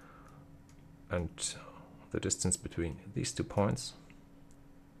 and the distance between these 2 points,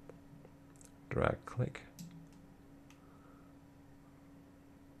 drag click,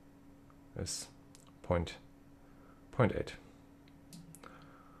 is 0.8.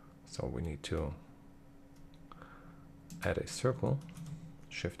 So we need to add a circle,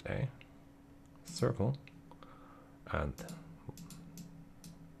 Shift A, circle, and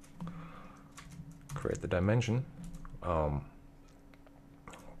create the dimension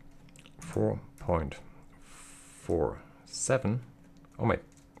 4.47, oh wait,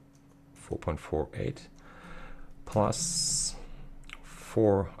 4.48 plus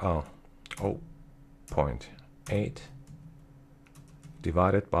 0.8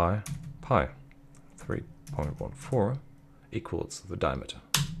 divided by pi, 3.14 equals the diameter.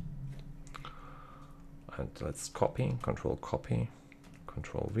 And let's copy, Control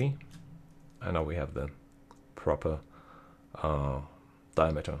V, and now we have the proper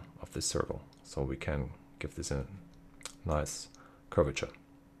diameter of this circle, so we can give this a nice curvature.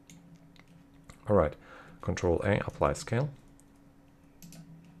 All right, Control A, apply scale.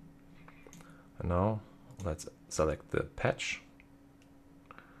 And now let's select the patch.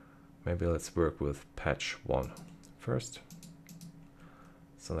 Maybe let's work with patch 1 first.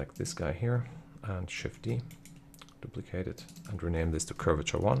 Select this guy here and Shift D, duplicate it and rename this to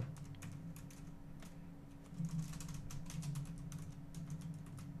curvature 1.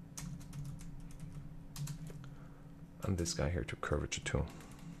 And this guy here to curvature 2.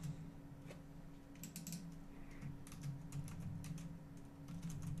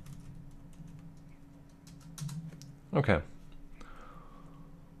 Okay.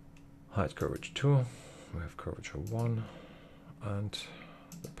 Hide curvature 2. We have curvature 1 and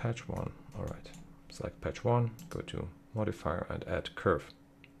the patch 1. All right. Select patch 1, go to modifier and add curve.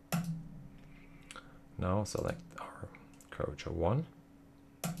 Now select our curvature 1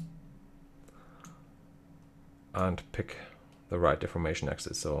 and pick the right deformation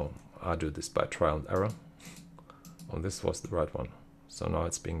axis. So I'll do this by trial and error. Oh, this was the right one. So now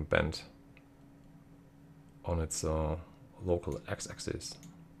it's being bent on its local x-axis.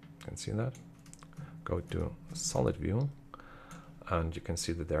 You can see that. Go to solid view and you can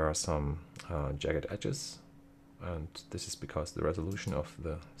see that there are some jagged edges, and this is because the resolution of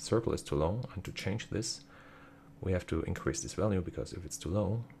the circle is too low, and to change this we have to increase this value, because if it's too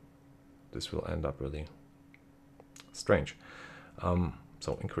low this will end up really strange.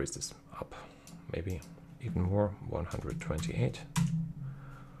 So increase this up, maybe even more, 128.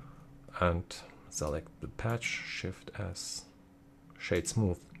 And select the patch, Shift S, shade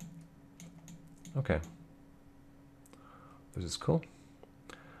smooth. Okay, this is cool.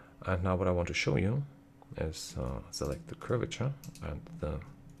 And now what I want to show you is select the curvature and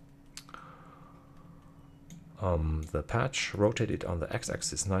the patch, rotate it on the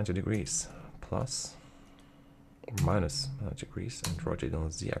x-axis 90 degrees, plus or minus 90 degrees, and rotate it on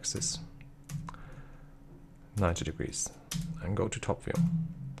the z-axis 90 degrees, and go to top view.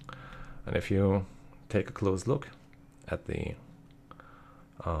 And if you take a close look at the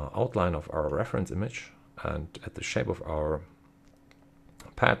outline of our reference image and at the shape of our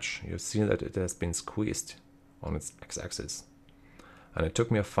patch, you see that it has been squeezed on its x-axis, and it took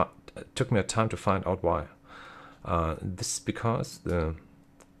me a time to find out why. This is because the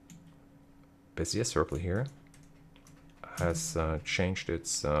Bezier circle here has changed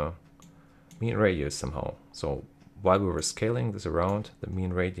its mean radius somehow. So while we were scaling this around, the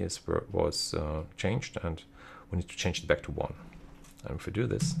mean radius was changed, and we need to change it back to 1. And if we do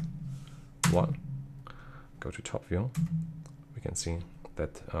this, 1, go to top view, we can see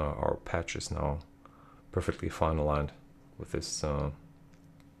that our patch is now perfectly fine aligned with this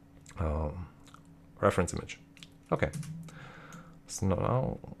reference image. Okay, so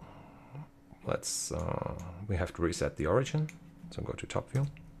now let's we have to reset the origin. So go to top view,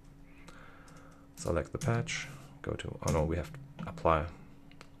 select the patch, go to, oh no, we have to apply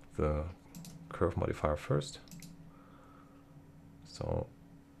the curve modifier first. So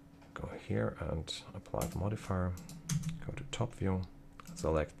go here and apply the modifier, go to top view,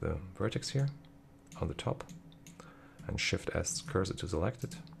 select the vertex here on the top, and Shift S cursor to select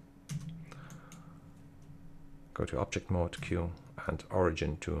it. Go to object mode, Q, and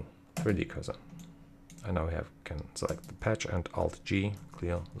origin to 3D cursor. And now we can select the patch and Alt G,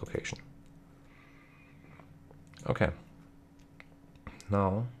 clear location. Okay.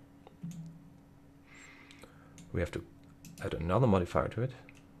 Now we have to add another modifier to it,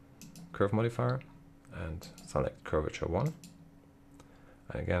 curve modifier, and select curvature 1.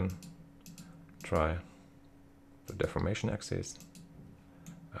 And again, try the deformation axis.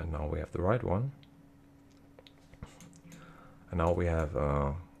 And now we have the right one. And now we have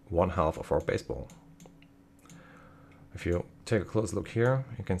 1/2 of our baseball. If you take a close look here,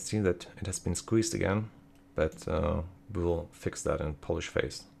 you can see that it has been squeezed again, but we will fix that in polish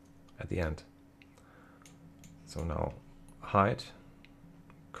phase at the end. So now height,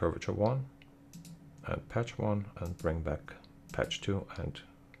 curvature 1, and patch 1, and bring back patch 2 and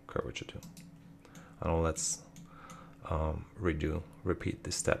curvature 2. And now let's repeat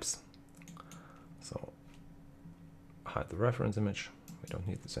these steps. So hide the reference image, we don't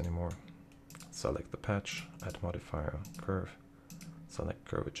need this anymore. Select the patch, add modifier, curve, select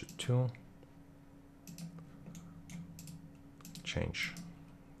curvature 2, change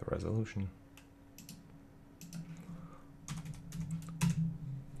the resolution,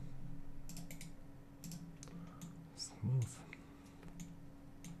 smooth,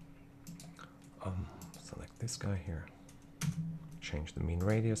 select this guy here, change the mean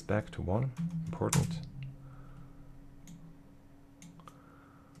radius back to 1, important.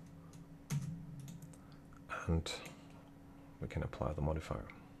 And we can apply the modifier.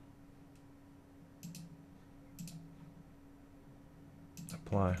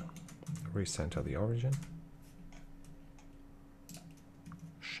 Apply, recenter the origin,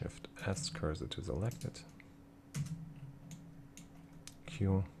 Shift S cursor to select it,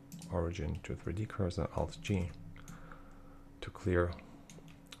 Q, origin to 3D cursor, Alt G to clear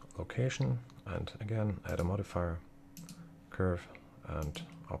location, and again add a modifier, curve, and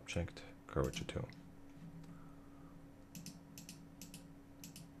object, curvature 2.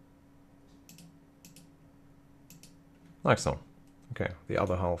 Like so. Okay, the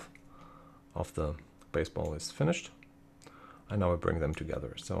other half of the baseball is finished. And now we bring them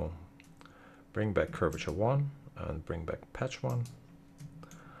together. So bring back curvature 1 and bring back patch 1.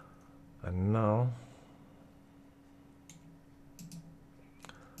 And now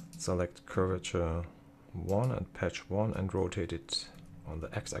select curvature 1 and patch 1 and rotate it on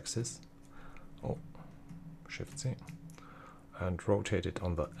the x-axis. Oh, Shift C. And rotate it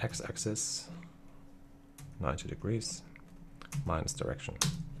on the x-axis 90 degrees. Minus direction.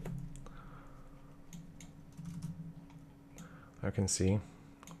 I can see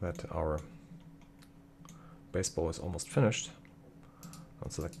that our baseball is almost finished. I'll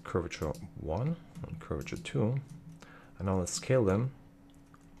select curvature 1 and curvature 2, and now let's scale them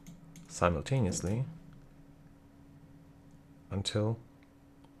simultaneously until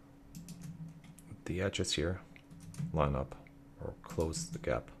the edges here line up or close the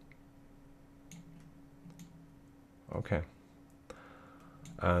gap. Okay.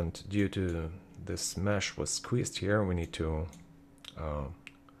 And due to this mesh was squeezed here, we need to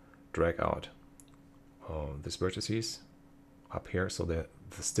drag out these vertices up here so that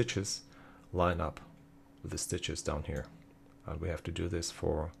the stitches line up with the stitches down here. And we have to do this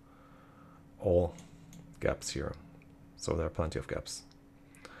for all gaps here. So there are plenty of gaps.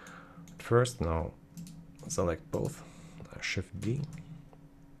 First, now select both, Shift D,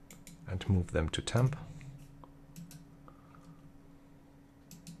 and move them to temp.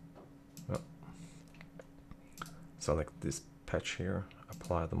 Select this patch here,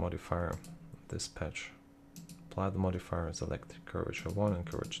 apply the modifier, this patch, apply the modifier, select curvature 1 and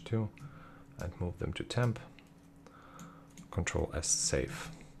curvature 2, and move them to temp. Control S, save.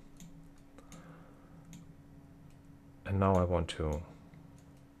 And now I want to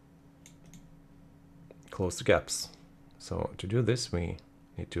close the gaps. So to do this, we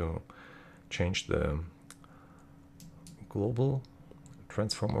need to change the global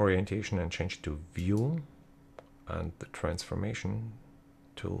transform orientation and change it to view, and the transformation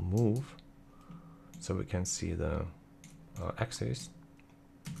tool move, so we can see the axes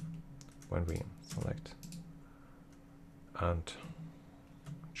when we select, and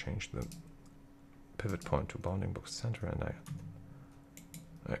change the pivot point to bounding box center, and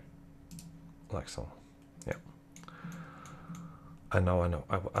I like so. Yeah. And now I know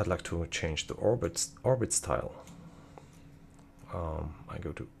I'd like to change the orbit style. I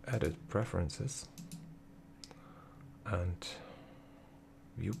go to Edit Preferences and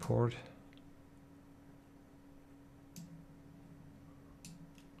Viewport.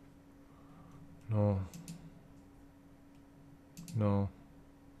 No.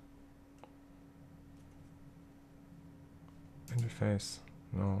 Interface,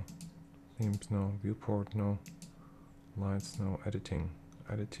 no. Themes, no. Viewport, no. Lights, no. Editing,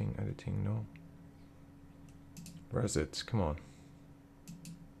 no. Where is it? Come on.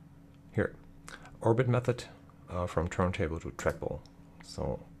 Here. Orbit method from turntable to trackball.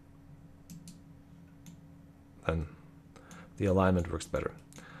 So then the alignment works better.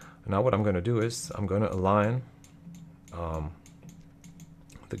 And now what I'm going to do is I'm going to align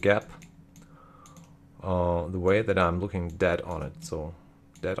the gap the way that I'm looking dead on it. So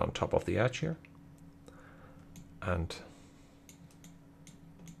dead on top of the edge here. And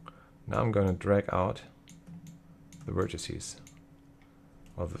now I'm going to drag out the vertices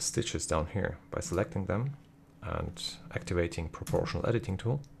of the stitches down here by selecting them and activating proportional editing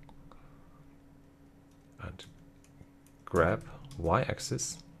tool, and grab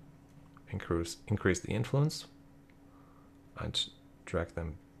y-axis, increase the influence, and drag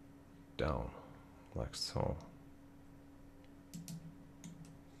them down like so.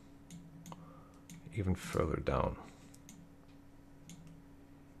 Even further down.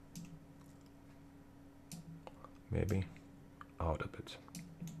 Maybe out a bit.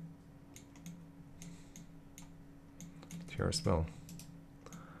 Here as well.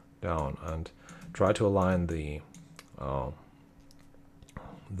 Down, and try to align the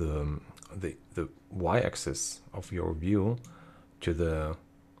y-axis of your view to the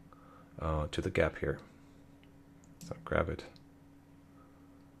gap here. So grab it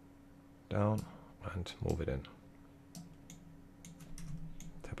down and move it in.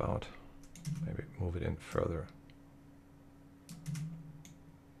 Tap out, maybe move it in further.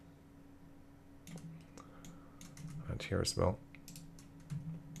 And here as well.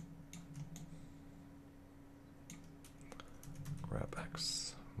 Grab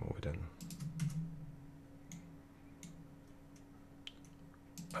X, move it in.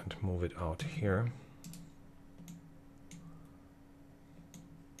 And move it out here.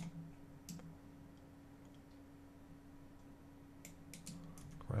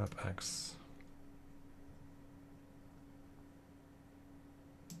 Grab X.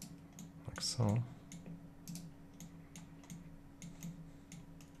 Like so.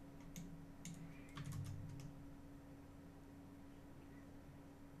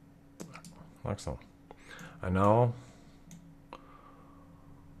 Like so. And now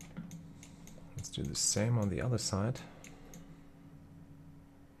let's do the same on the other side,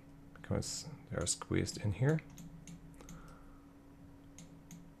 because they're squeezed in here.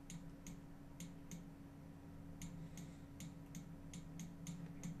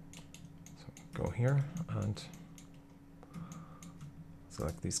 So go here and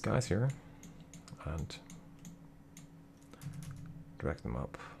select these guys here and drag them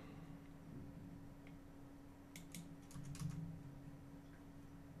up.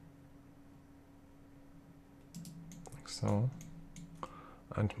 So,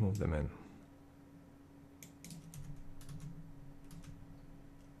 and move them in.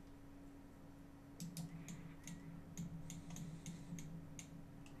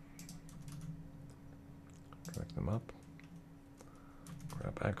 up,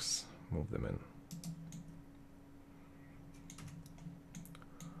 grab X, move them in.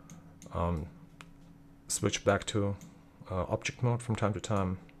 Switch back to object mode from time to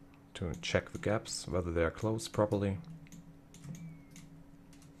time to check the gaps, whether they are closed properly.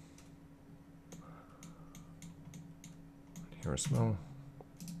 Here as well.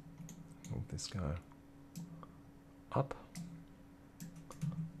 Move this guy up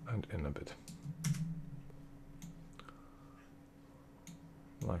and in a bit.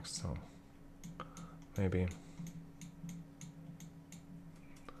 Like so. Maybe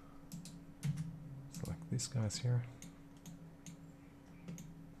select these guys here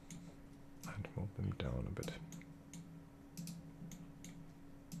and move them down a bit.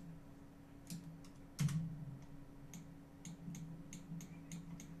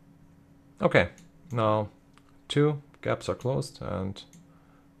 Okay, now 2 gaps are closed and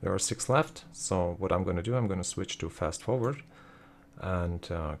there are 6 left. So what I'm going to do, I'm going to switch to fast forward and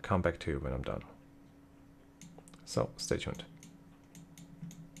come back to you when I'm done. So stay tuned.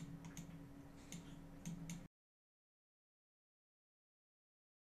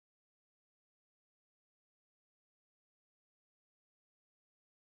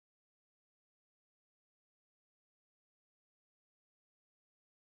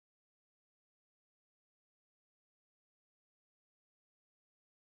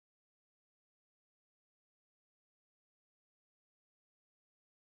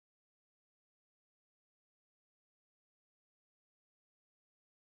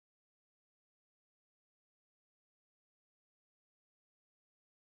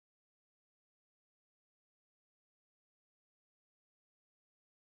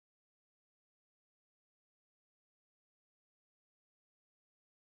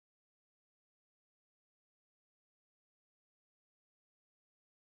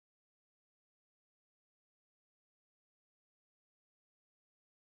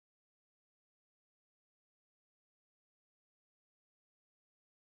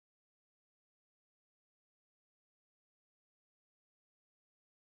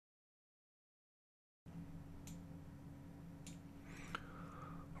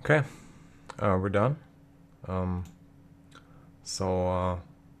 Okay, we're done.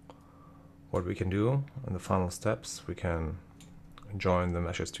 What we can do in the final steps, we can join the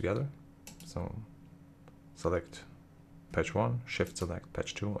meshes together. So select patch 1, shift select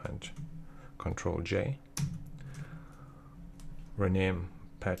patch 2 and Control J. Rename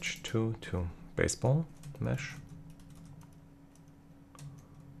patch 2 to baseball mesh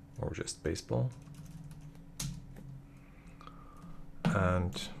or just baseball.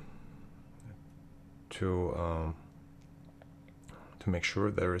 And to make sure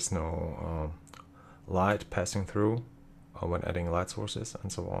there is no light passing through when adding light sources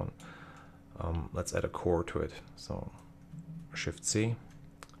and so on, let's add a core to it. So Shift C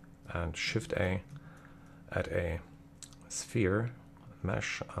and Shift A, add a sphere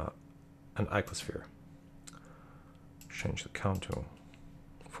mesh, an icosphere. Change the count to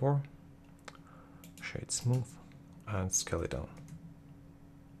 4, shade smooth, and scale it down.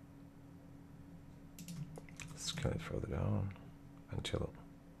 Scale it further down until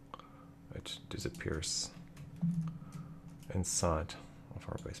it disappears inside of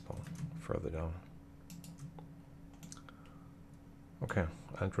our baseball, further down. Okay,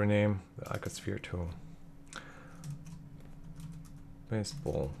 and rename the icosphere to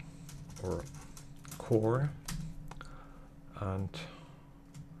baseball or core and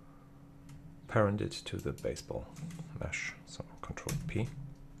parent it to the baseball mesh. So Control P,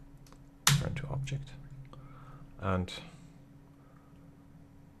 parent to object. And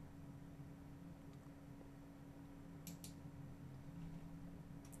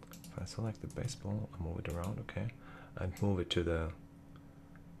if I select the baseball and move it around, okay, and move it to the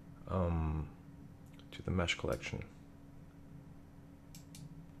mesh collection.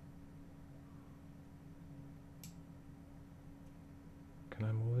 Can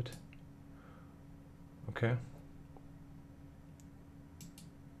I move it? Okay.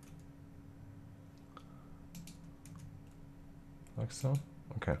 Like so.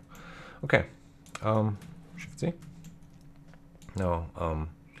 Okay. Okay. Shift Z. Now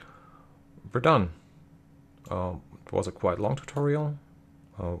we're done. It was a quite long tutorial,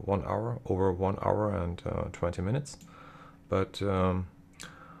 1 hour, over 1 hour and 20 minutes. But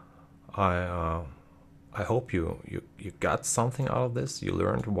I hope you got something out of this. You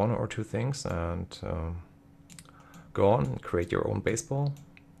learned 1 or 2 things, and go on and create your own baseball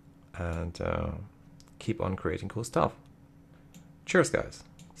and keep on creating cool stuff. Cheers, guys.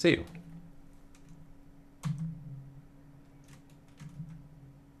 See you.